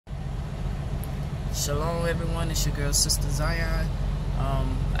Shalom everyone, it's your girl Sister Zion. I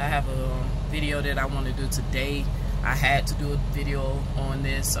have a video that I want to do today. I had to do a video on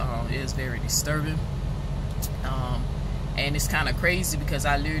this. It is very disturbing, and it's kind of crazy because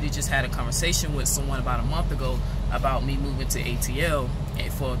I literally just had a conversation with someone about a month ago about me moving to ATL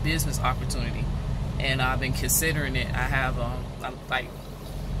for a business opportunity, and I've been considering it. I have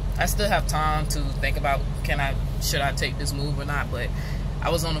I still have time to think about should I take this move or not, but I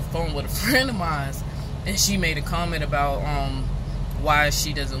was on the phone with a friend of mine, and she made a comment about why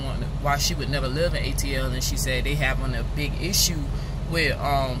she would never live in ATL, and she said they having a big issue with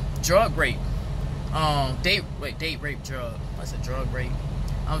drug rape, date rape drug. I said drug rape.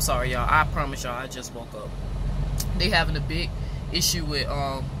 I'm sorry, y'all. I promise y'all, I just woke up. They having a big issue with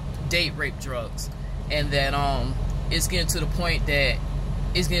date rape drugs, and that it's getting to the point that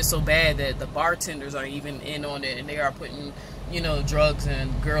it's getting so bad that the bartenders are even in on it, and they are putting, drugs in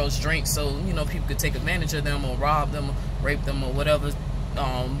girls' drinks, so people could take advantage of them or rob them, or rape them, or whatever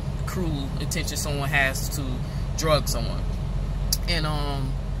cruel intention someone has to drug someone. And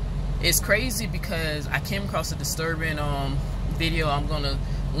it's crazy because I came across a disturbing video. I'm gonna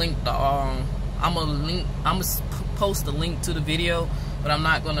link the I'm gonna post the link to the video, but I'm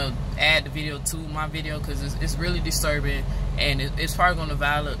not gonna add the video to my video because it's really disturbing, and it's probably gonna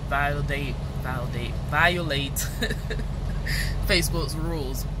violate Facebook's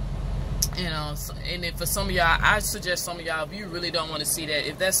rules. And if for some of y'all, I suggest some of y'all, if you really don't want to see that,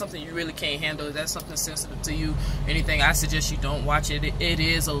 if that's something you really can't handle, if that's something sensitive to you, anything, I suggest you don't watch it. It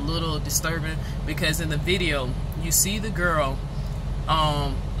is a little disturbing because in the video you see the girl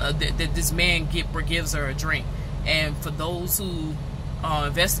that this man gives her a drink, and for those who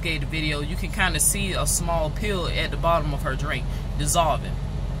investigate the video, you can kind of see a small pill at the bottom of her drink dissolving,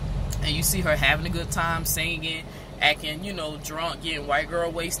 and you see her having a good time, singing, acting, drunk, getting white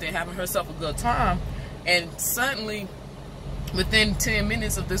girl wasted, having herself a good time. And suddenly, within 10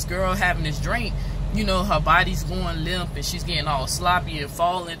 minutes of this girl having this drink, her body's going limp and she's getting all sloppy and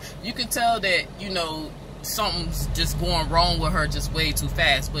falling. You can tell that, something's just going wrong with her just way too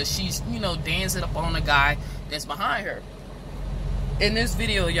fast. But she's, dancing up on the guy that's behind her. In this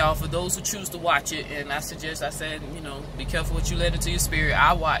video, y'all, for those who choose to watch it, and I said, be careful what you let into your spirit.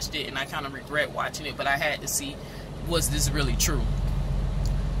 I watched it and I kind of regret watching it, but I had to see, was this really true?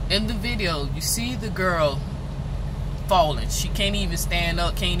 In the video, you see the girl falling. She can't even stand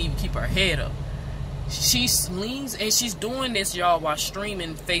up, can't even keep her head up. She leans, and she's doing this, y'all, while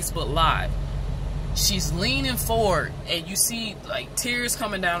streaming Facebook Live. She's leaning forward, and you see like tears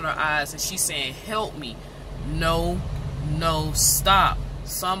coming down her eyes, and she's saying, "Help me. No, stop.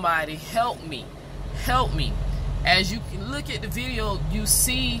 Somebody help me. Help me." As you can look at the video, you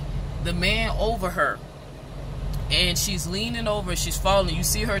see the man over her, and she's leaning over, she's falling. You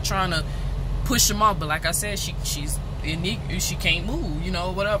see her trying to push him off, but like I said, she can't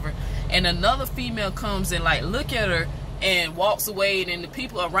move, whatever. And another female comes and look at her and walks away, and then the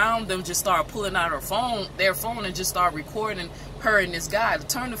people around them just start pulling out their phone and just start recording her and this guy. To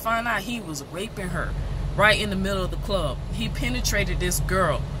turn to find out, he was raping her right in the middle of the club. He penetrated this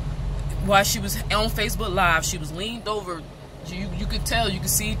girl while she was on Facebook Live. She was leaned over. You could tell, you could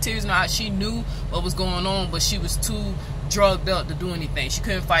see tears in her eyes. She knew what was going on, but she was too drugged up to do anything. She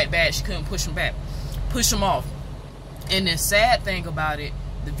couldn't fight back. She couldn't push him off. And the sad thing about it,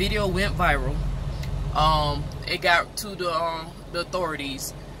 the video went viral. It got to the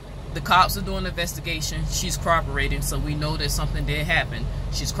authorities. The cops are doing the investigation. She's cooperating, so we know that something did happen.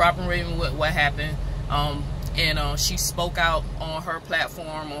 She's cooperating with what happened. And she spoke out on her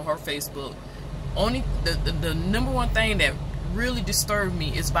platform, on her Facebook. Only the number one thing that really disturbed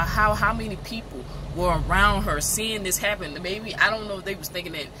me is by how many people were around her seeing this happen. Maybe, I don't know if they was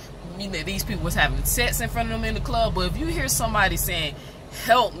thinking that these people was having sex in front of them in the club, but if you hear somebody saying,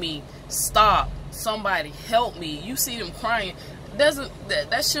 "Help me, stop, somebody help me," you see them crying,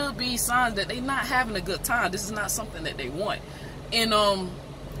 that should be signs that they're not having a good time. This is not something that they want. And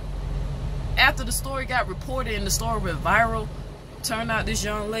after the story got reported and the story went viral, turned out this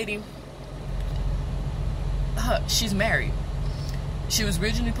young lady, she's married. She was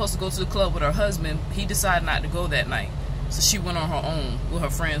originally supposed to go to the club with her husband. He decided not to go that night, so she went on her own with her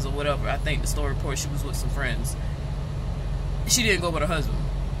friends or whatever. I think the story report, she was with some friends. She didn't go with her husband.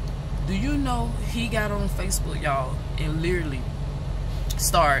 Do you know he got on Facebook, y'all, and literally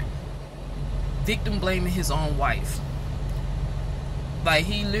started victim blaming his own wife? Like,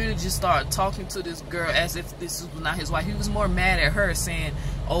 he literally just started talking to this girl as if this was not his wife. He was more mad at her, saying,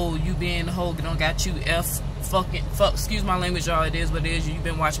 "Oh, you being the hoe, don't got you fuck, excuse my language, y'all, it is what it is. You've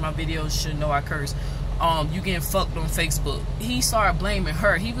been watching my videos, you should know I curse. You getting fucked on Facebook." He started blaming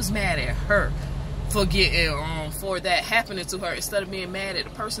her. He was mad at her for that happening to her, instead of being mad at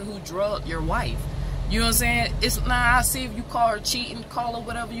the person who drugged your wife. You know what I'm saying? It's nah, I see if you call her cheating, call her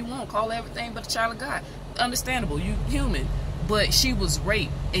whatever you want, call her everything but a child of God. Understandable, you human. But she was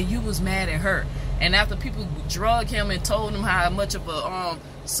raped and you was mad at her. And after people drug him and told him how much of a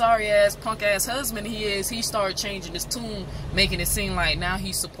sorry ass, punk ass husband he is, he started changing his tune, making it seem like now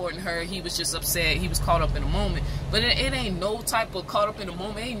he's supporting her. He was just upset. He was caught up in the moment. But it ain't no type of caught up in the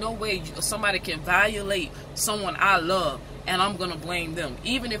moment. Ain't no way somebody can violate someone I love and I'm gonna blame them.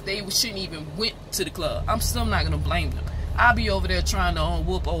 Even if they shouldn't even went to the club, I'm still not gonna blame them. I'll be over there trying to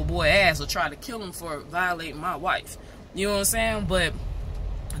whoop old boy ass or try to kill him for violating my wife. You know what I'm saying? But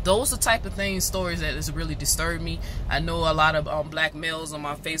those are the type of things, stories that has really disturbed me. I know a lot of black males on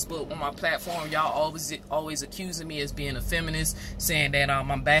my Facebook, on my platform, y'all always accusing me as being a feminist, saying that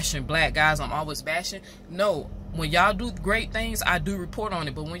I'm bashing black guys. I'm always bashing. No, when y'all do great things, I do report on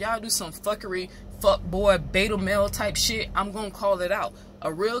it. But when y'all do some fuckery, fuck boy, beta male type shit, I'm gonna call it out.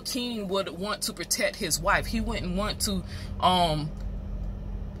 A real king would want to protect his wife. He wouldn't want to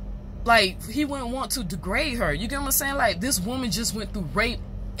he wouldn't want to degrade her. You get what I'm saying? Like, this woman just went through rape,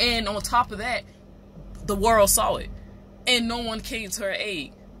 and on top of that, the world saw it, and no one came to her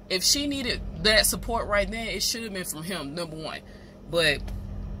aid. If she needed that support right then, it should have been from him, number one. But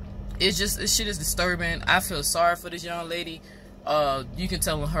it's just, this shit is disturbing. I feel sorry for this young lady. You can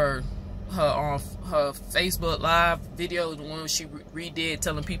tell her Facebook live video, the one she redid,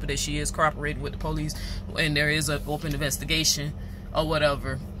 telling people that she is cooperating with the police and there is an open investigation or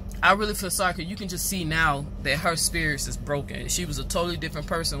whatever. I really feel sorry, because you can just see now that her spirits is broken. She was a totally different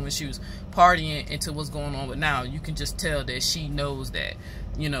person when she was partying into what's going on, but now you can just tell that she knows that,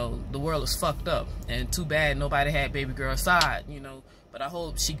 you know, the world is fucked up, and too bad nobody had baby girl's side, you know. But I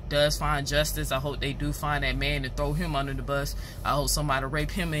hope she does find justice. I hope they do find that man and throw him under the bus. I hope somebody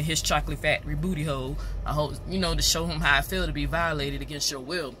rape him in his chocolate factory booty hole. I hope, you know, to show him how I feel to be violated against your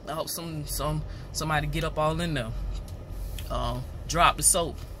will. I hope somebody get up all in there. Drop the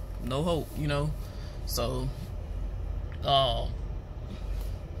soap. No hope, you know. So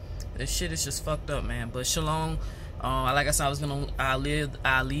this shit is just fucked up, man. But shalom. Like I said, I'll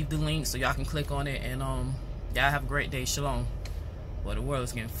leave the link so y'all can click on it, and y'all have a great day. Shalom. Well, the world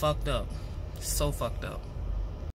is getting fucked up. So fucked up.